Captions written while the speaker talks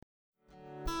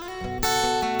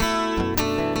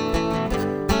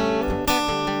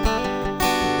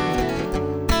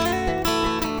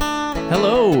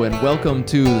Hello, and welcome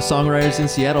to the Songwriters in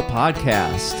Seattle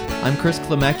podcast. I'm Chris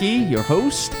Klemecki, your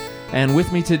host, and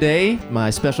with me today, my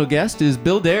special guest is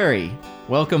Bill Derry.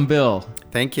 Welcome, Bill.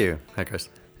 Thank you. Hi, Chris.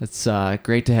 It's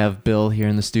great to have Bill here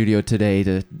in the studio today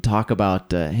to talk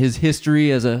about his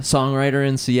history as a songwriter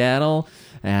in Seattle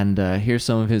and hear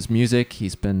some of his music.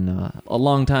 He's been a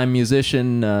longtime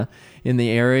musician in the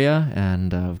area,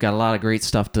 and we've got a lot of great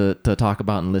stuff to talk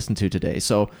about and listen to today.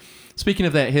 So, speaking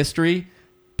of that history,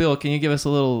 Bill, can you give us a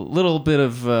little bit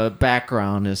of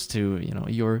background as to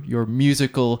your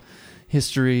musical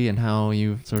history and how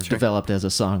you sort of developed as a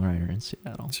songwriter in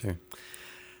Seattle? Sure.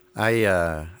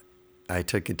 I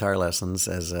took guitar lessons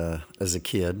as a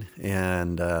kid,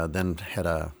 and then had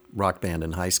a rock band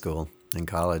in high school and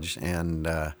college, and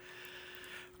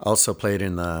also played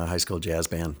in the high school jazz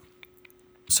band.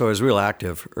 So I was real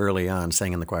active early on,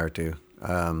 sang in the choir too.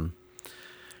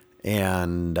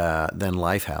 And then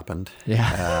life happened,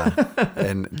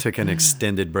 and took an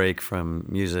extended break from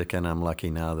music, and I'm lucky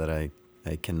now that I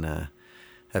can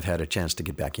have had a chance to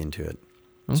get back into it.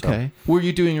 Okay. So, were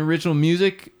you doing original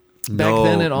music back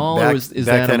then at all, or is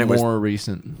that more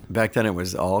recent? Back then it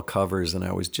was all covers, and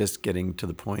I was just getting to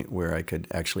the point where I could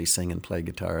actually sing and play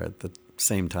guitar at the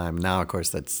same time. Now, of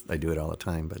course, I do it all the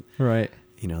time, but right.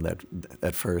 That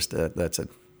at first that's a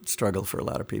struggle for a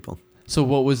lot of people. So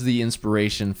what was the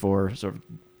inspiration for sort of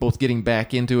both getting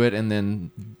back into it and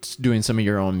then doing some of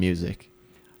your own music?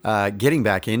 Getting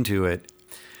back into it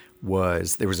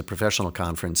there was a professional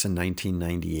conference in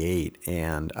 1998,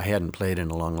 and I hadn't played in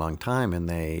a long, long time, and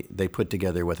they put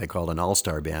together what they called an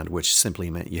all-star band, which simply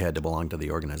meant you had to belong to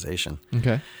the organization.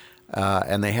 Okay.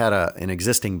 And they had an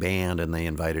existing band, and they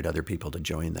invited other people to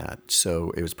join that.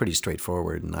 So it was pretty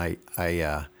straightforward, and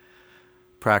I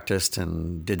practiced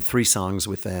and did 3 songs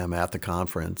with them at the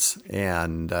conference,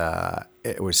 and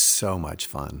it was so much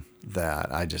fun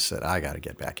that I just said, I got to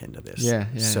get back into this. Yeah.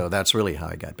 So that's really how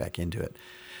I got back into it.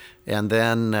 And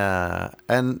then,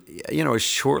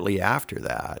 shortly after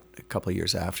that, a couple of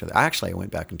years after that, I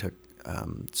went back and took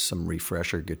some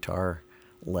refresher guitar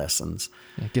lessons.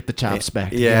 Yeah, get the chops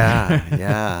back.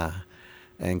 Yeah.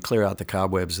 And clear out the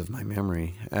cobwebs of my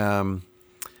memory. And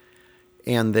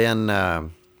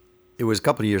then it was a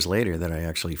couple of years later that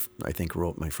I think,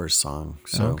 wrote my first song.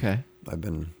 So okay. I've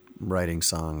been writing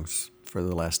songs for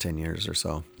the last 10 years or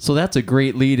so. So that's a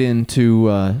great lead-in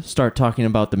to start talking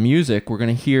about the music. We're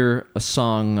going to hear a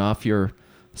song off your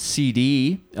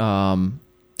CD.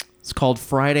 It's called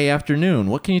Friday Afternoon.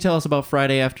 What can you tell us about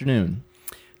Friday Afternoon?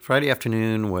 Friday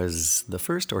Afternoon was the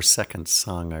first or second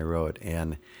song I wrote,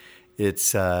 and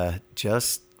it's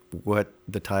just what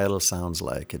the title sounds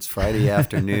like. It's Friday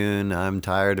afternoon, I'm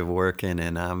tired of working,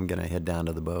 and I'm going to head down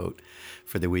to the boat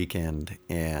for the weekend.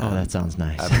 And that sounds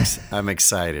nice. I'm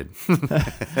excited. All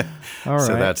right.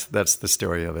 So that's the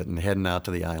story of it, and heading out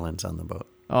to the islands on the boat.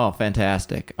 Oh,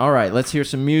 fantastic. All right, let's hear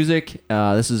some music.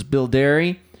 This is Bill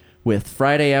Derry with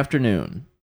Friday Afternoon.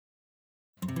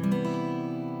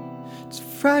 It's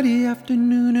Friday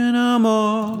afternoon and I'm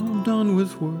all done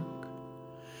with work.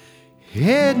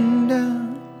 Heading down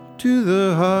to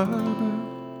the harbor.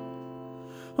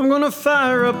 I'm gonna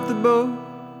fire up the boat.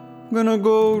 I'm gonna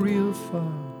go real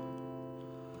far.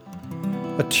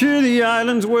 To the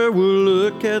islands where we'll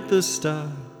look at the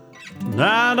stars.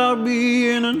 Tonight I'll be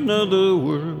in another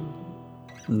world.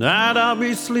 Tonight I'll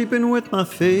be sleeping with my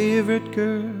favorite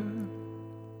girl.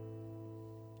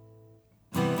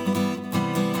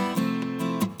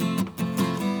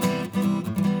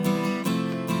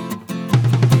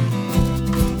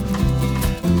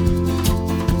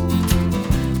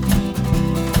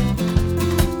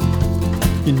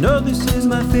 You know this is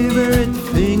my favorite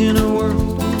thing in the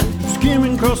world.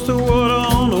 Skimming across the water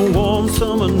on a warm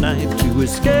summer night. To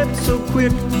escape so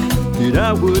quick that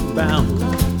I would bound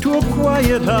to a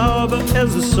quiet harbor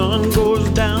as the sun goes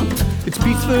down. It's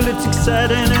peaceful, it's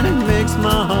exciting, and it makes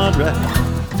my heart right.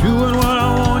 Doing what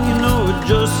I want, it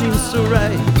just seems so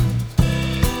right.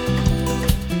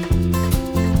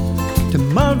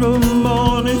 Tomorrow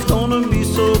morning's gonna be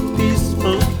so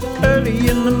peaceful. Early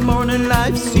in the morning,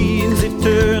 life seems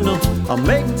eternal. I'll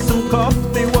make some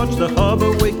coffee, watch the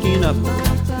harbor waking up.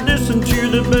 Listen to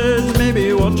the birds,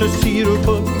 maybe watch a cedar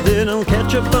puff. Then I'll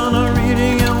catch up on our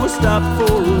reading and we'll stop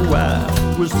for a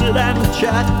while. We'll sit down and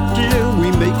chat till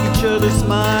we make each other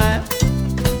smile.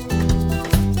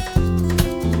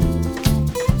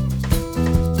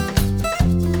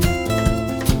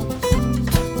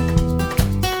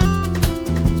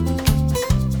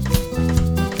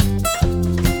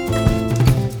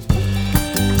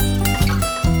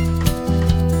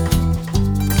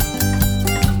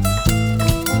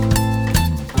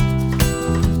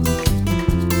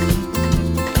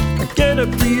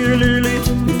 up real early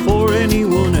before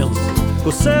anyone else.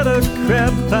 Go set a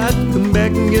crab pot, come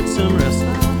back and get some rest.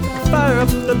 Fire up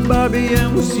the barbie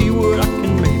and we'll see what I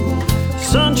can make.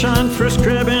 Sunshine, fresh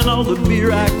crab, and all the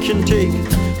beer I can take.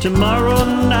 Tomorrow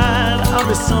night I'll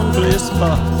be someplace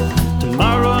far.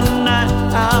 Tomorrow night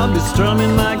I'll be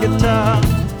strumming my guitar.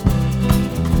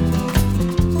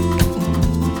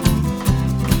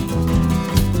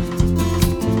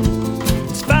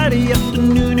 It's Friday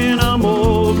afternoon and I'm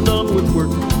all done with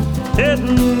work.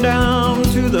 Heading down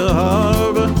to the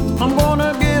harbor. I'm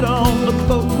gonna get on the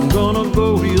boat, I'm gonna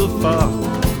go real far.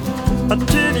 Up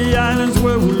to the islands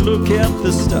where we look at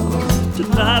the stars.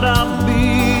 Tonight I'll be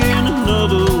in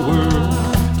another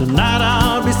world. Tonight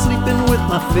I'll be sleeping with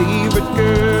my favorite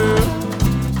girl.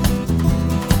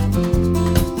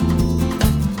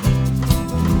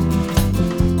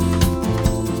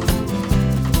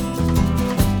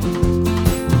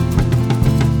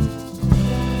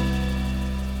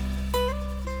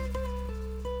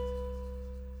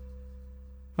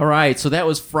 All right, so that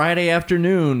was Friday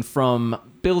Afternoon from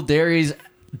Bill Derry's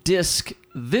disc,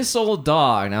 This Old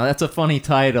Dog. Now, that's a funny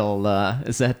title.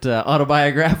 Is that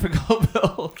autobiographical,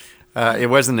 Bill?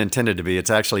 It wasn't intended to be. It's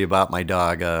actually about my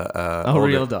dog,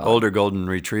 real dog. Older golden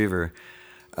retriever,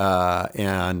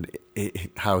 and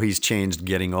how he's changed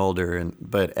getting older.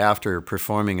 But after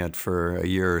performing it for a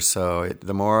year or so,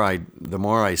 the more I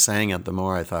sang it, the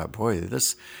more I thought, boy,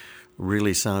 this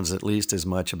really sounds at least as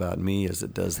much about me as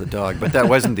it does the dog. But that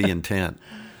wasn't the intent.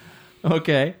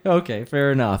 Okay,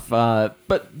 fair enough. But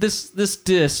this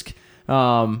disc,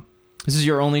 this is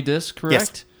your only disc, correct?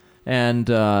 Yes. And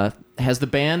has the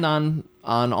band on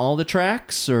all the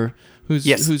tracks, or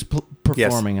who's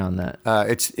performing on that?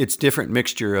 It's different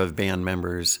mixture of band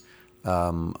members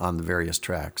on the various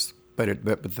tracks, but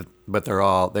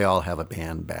they all have a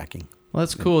band backing. Well,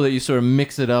 that's cool that you sort of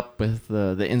mix it up with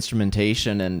the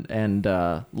instrumentation and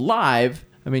live.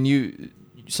 I mean, you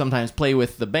sometimes play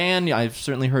with the band. I've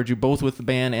certainly heard you both with the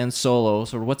band and solo.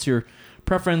 So what's your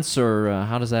preference, or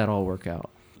how does that all work out?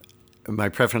 My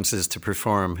preference is to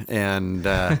perform, and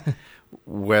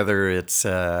whether it's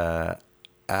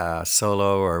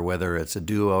solo or whether it's a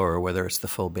duo or whether it's the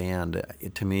full band,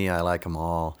 to me, I like them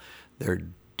all. They're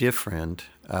different,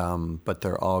 but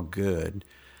they're all good.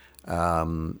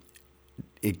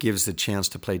 It gives the chance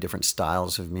to play different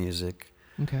styles of music,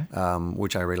 okay,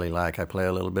 which I really like. I play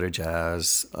a little bit of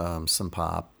jazz, some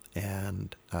pop,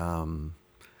 and a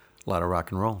lot of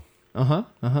rock and roll.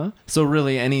 So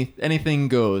really, anything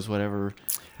goes, whatever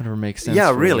makes sense.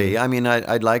 Yeah, for really. you. I mean,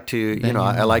 I'd like to,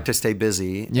 I like to stay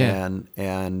busy, Yeah.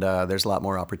 and there's a lot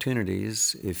more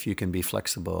opportunities if you can be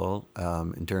flexible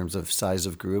in terms of size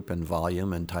of group and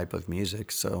volume and type of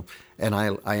music. So, and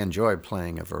I enjoy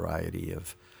playing a variety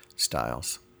of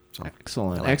styles. So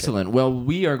Excellent. Well,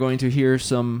 we are going to hear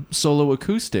some solo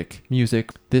acoustic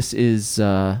music. This is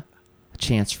a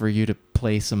chance for you to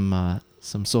play some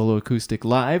solo acoustic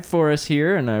live for us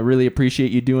here, and I really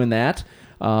appreciate you doing that.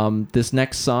 This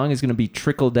next song is going to be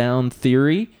Trickle Down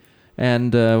Theory.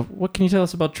 And what can you tell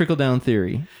us about Trickle Down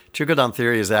Theory? Trickle Down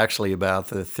Theory is actually about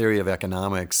the theory of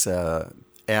economics,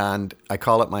 and I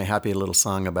call it my happy little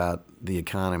song about the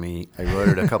economy. I wrote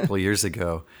it a couple of years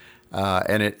ago.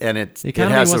 And the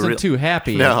economy wasn't too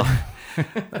happy. No,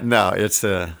 no, it's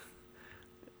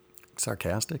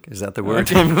sarcastic. Is that the word?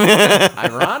 Okay.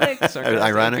 Ironic. Sarcastic.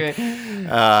 Ironic.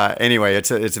 Okay. Anyway, it's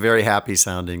a very happy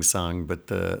sounding song, but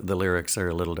the lyrics are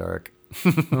a little dark.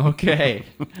 Okay.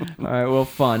 All right. Well,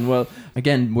 fun. Well,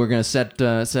 again, we're gonna set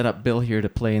up Bill here to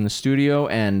play in the studio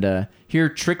and hear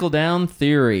Trickle Down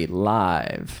Theory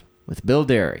live with Bill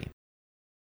Derry.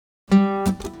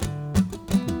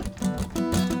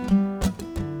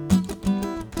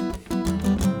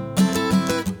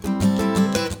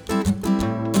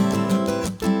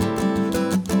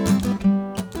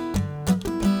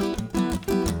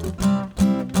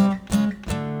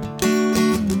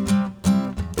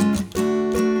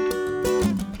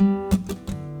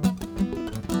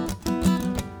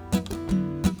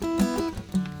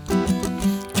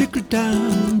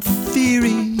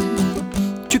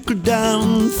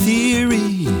 Trickle-down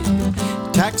theory.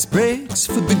 Tax breaks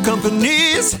for big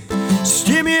companies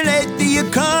stimulate the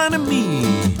economy.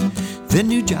 Then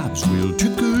new jobs will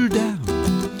trickle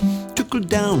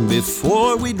down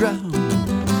before we drown.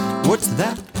 What's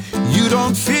that? You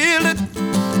don't feel it,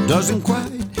 doesn't quite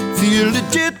feel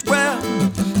it yet. Well,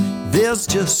 there's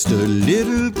just a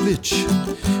little glitch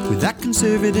with that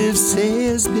conservative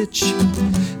says bitch.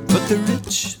 But the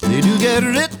rich, they do get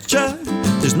richer.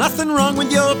 There's nothing wrong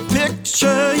with your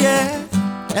picture, yeah.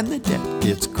 And the debt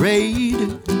gets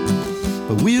greater,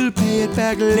 but we'll pay it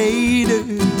back later.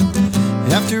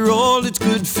 After all, it's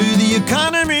good for the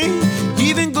economy,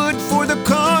 even good for the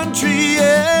country,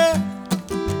 yeah.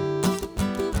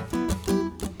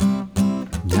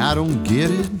 I don't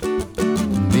get it,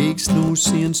 makes no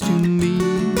sense to me.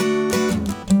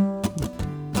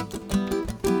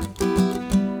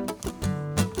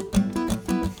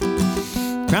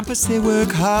 Grandpa say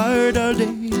work hard all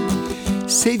day,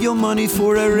 save your money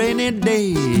for a rainy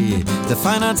day. The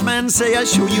finance man say I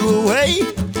show you a way,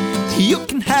 you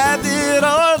can have it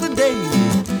all today.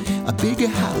 A bigger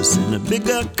house and a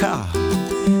bigger car,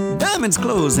 diamonds,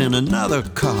 clothes, and another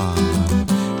car.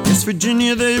 West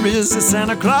Virginia there is a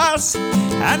Santa Claus,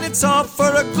 and it's all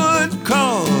for a good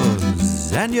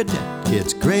cause. And your debt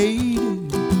gets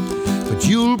graded, but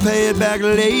you'll pay it back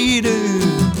later.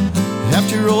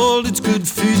 After all, it's good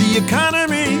for the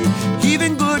economy,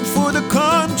 even good for the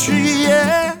country,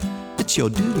 yeah. It's your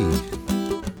duty.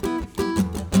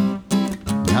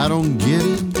 I don't get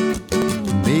it,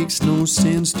 makes no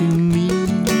sense to me.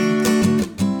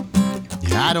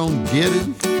 I don't get it,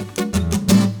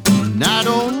 and I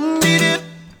don't need it.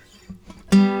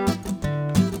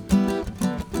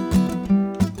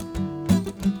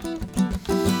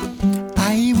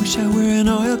 I wish I were an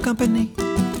oil company,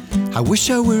 I wish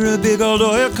I were a big old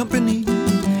oil company.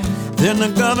 Then the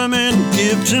government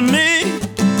give to me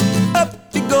a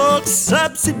big old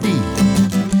subsidy.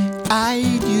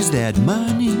 I'd use that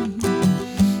money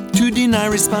to deny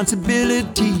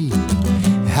responsibility.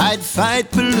 I'd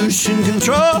fight pollution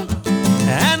control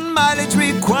and mileage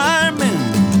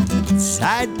requirements.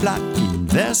 I'd block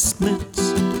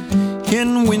investments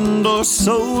in wind or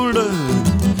solar.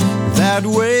 That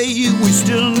way we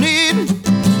still need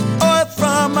oil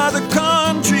from other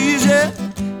countries, yeah.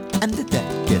 And the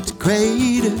debt gets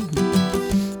greater,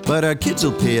 but our kids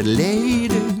will pay it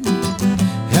later.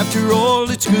 After all,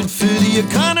 it's good for the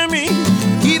economy,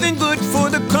 even good for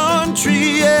the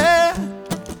country, yeah.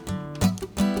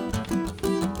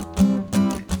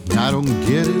 I don't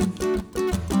get it,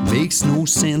 makes no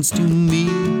sense to me.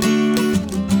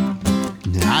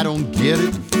 I don't get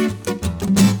it,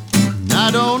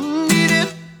 I don't need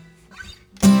it.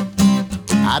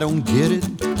 I don't get it,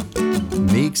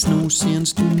 makes no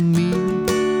sense to me.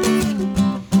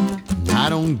 I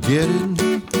don't get it,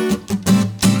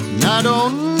 I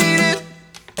don't need it.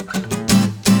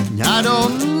 I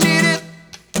don't need it,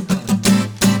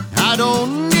 I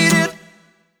don't need it.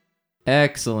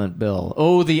 Excellent, Bill.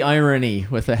 Oh, the irony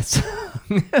with that song.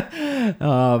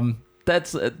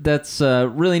 That's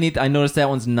really neat. I noticed that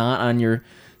one's not on your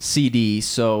CD,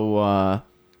 so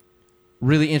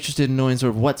really interested in knowing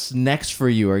sort of what's next for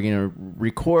you. Are you going to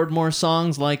record more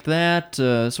songs like that?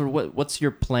 Sort of what's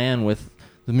your plan with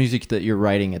the music that you're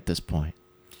writing at this point?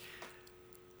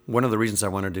 One of the reasons I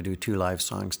wanted to do 2 live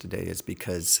songs today is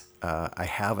because I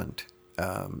haven't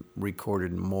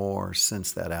recorded more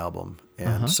since that album,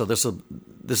 and so this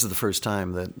is the first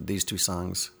time that these 2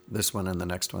 songs, this one and the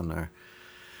next one,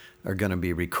 are going to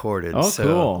be recorded. Oh,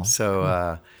 cool!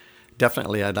 So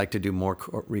definitely, I'd like to do more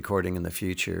recording in the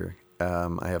future.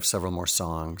 I have several more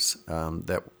songs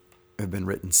that have been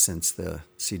written since the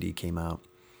CD came out.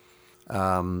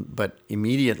 But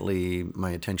immediately,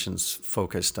 my attention's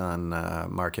focused on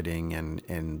marketing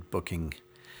and booking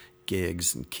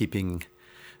gigs and keeping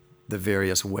the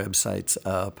various websites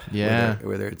up. Yeah.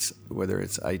 Whether it's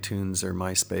iTunes or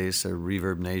MySpace or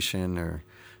Reverb Nation or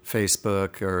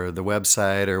Facebook or the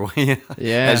website or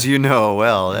as you know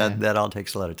well, that all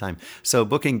takes a lot of time. So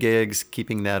booking gigs,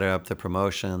 keeping that up, the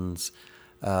promotions,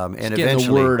 and getting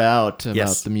eventually the word out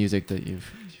about the music that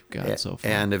you've got so far.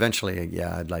 And eventually,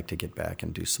 I'd like to get back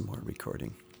and do some more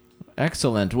recording.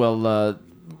 Excellent. Well,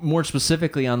 more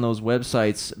specifically on those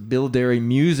websites, Bill Derry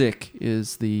Music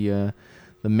is the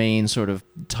main sort of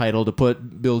title to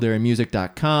put.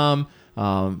 BillDerryMusic.com.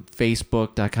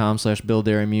 Facebook.com/Bill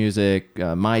Derry Music,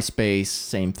 MySpace,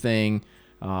 same thing,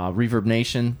 Reverb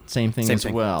Nation, same thing as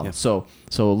well. Yeah. So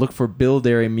look for Bill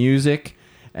Derry Music,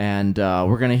 and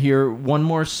we're gonna hear one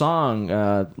more song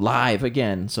live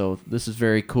again. So this is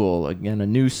very cool. Again, a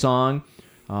new song.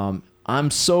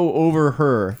 I'm So Over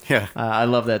Her. Yeah, I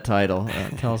love that title.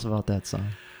 Tell us about that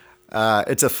song.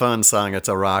 It's a fun song. It's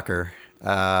a rocker.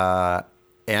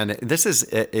 And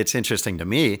it's interesting to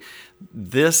me.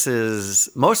 Most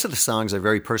of the songs are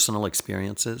very personal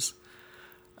experiences.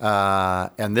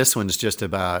 And this one's just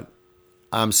about,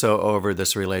 I'm so over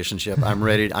this relationship.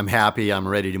 I'm happy. I'm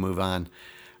ready to move on.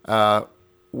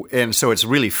 And so it's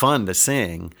really fun to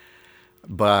sing,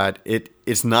 but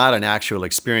it's not an actual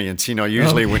experience.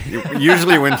 Usually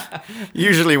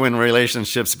when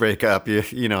relationships break up,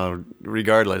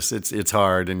 regardless, it's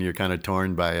hard and you're kind of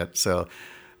torn by it. So,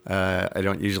 I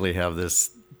don't usually have this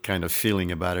kind of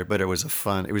feeling about it, but it was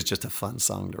just a fun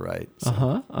song to write.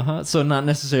 So. So not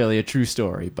necessarily a true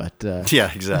story, but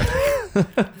yeah, exactly.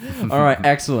 All right,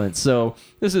 excellent. So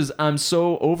this is I'm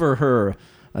So Over Her,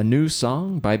 a new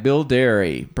song by Bill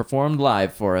Derry, performed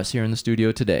live for us here in the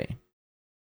studio today.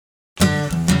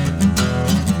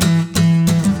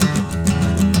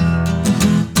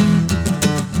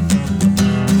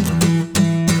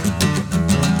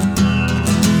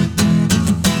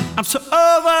 I'm so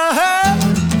over her,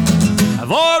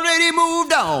 I've already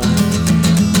moved on.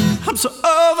 I'm so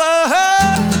over her,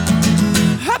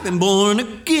 I've been born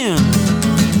again.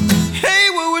 Hey,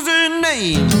 what was her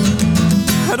name?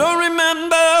 I don't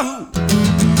remember who.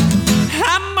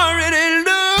 I'm already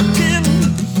looking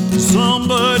for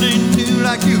somebody new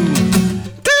like you.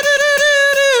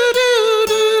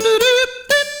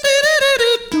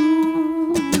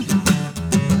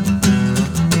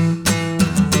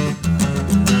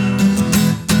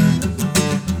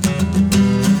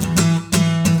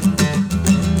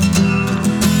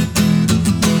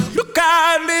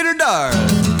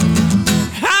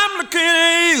 I'm looking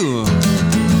at you.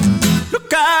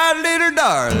 Look out, little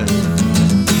darling.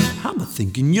 I'm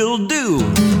thinking you'll do.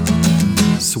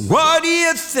 So what do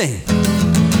you think?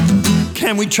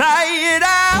 Can we try it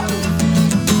out?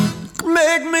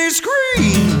 Make me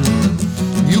scream.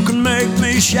 You can make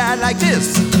me shout like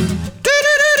this.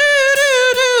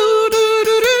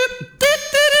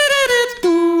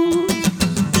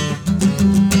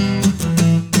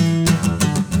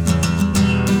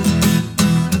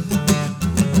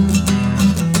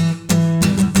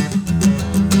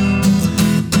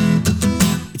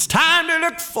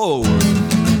 Forward.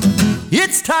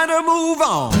 It's time to move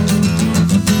on.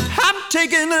 I'm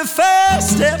taking the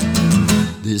first step.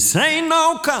 This ain't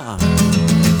no con.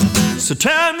 So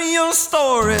tell me your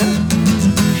story.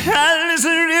 I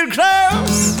listen real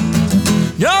close.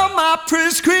 You're my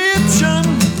prescription.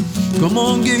 Come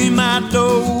on, give me my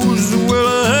dose.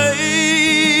 Well,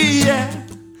 hey, yeah.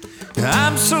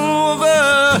 I'm so over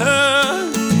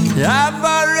her. I've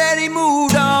already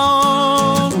moved on.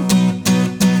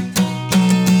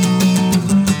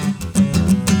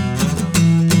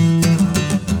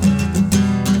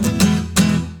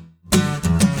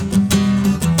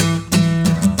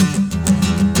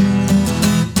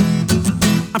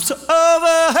 I'm so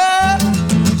over her,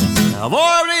 I've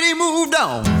already moved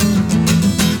on.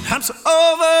 I'm so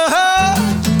over her,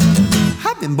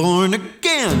 I've been born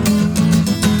again.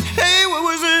 Hey, what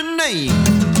was her name?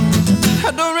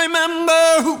 I don't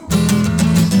remember who.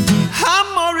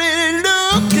 I'm already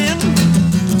looking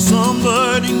for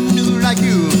somebody new like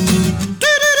you.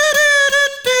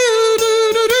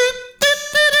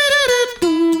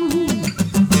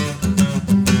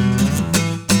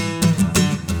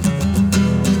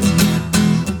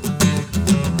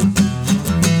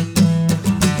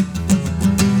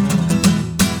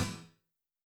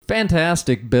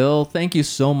 Fantastic, Bill. Thank you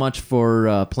so much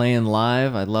for playing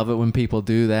live. I love it when people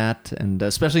do that, and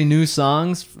especially new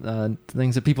songs,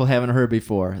 things that people haven't heard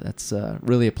before. That's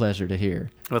really a pleasure to hear.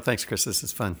 Well, thanks, Chris. This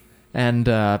is fun. And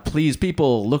please,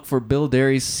 people, look for Bill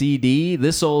Derry's CD,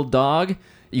 This Old Dog.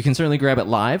 You can certainly grab it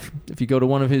live if you go to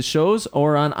one of his shows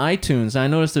or on iTunes. I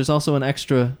noticed there's also an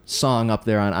extra song up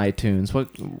there on iTunes.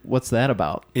 What's that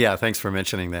about? Yeah, thanks for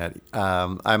mentioning that.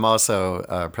 I'm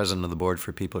also president of the board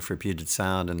for People for Puget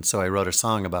Sound, and so I wrote a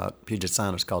song about Puget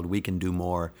Sound. It's called We Can Do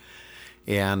More,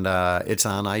 and it's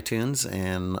on iTunes,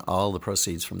 and all the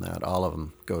proceeds from that, all of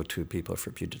them, go to People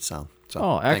for Puget Sound.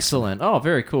 So, excellent. Oh,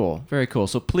 very cool. Very cool.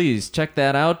 So please check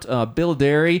that out. Bill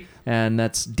Derry, and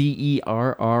that's Derry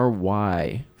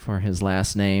for his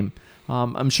last name.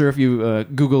 I'm sure if you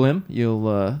Google him,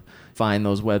 you'll find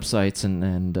those websites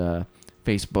and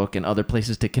Facebook and other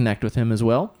places to connect with him as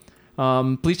well.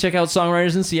 Please check out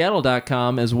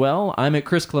songwritersinseattle.com as well. I'm at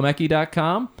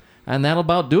chrisklemecki.com, and that'll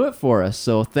about do it for us.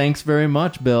 So thanks very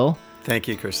much, Bill. Thank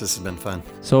you, Chris. This has been fun.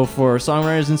 So for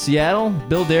Songwriters in Seattle,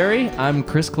 Bill Derry, I'm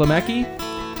Chris Klemecki,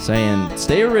 saying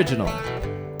stay original.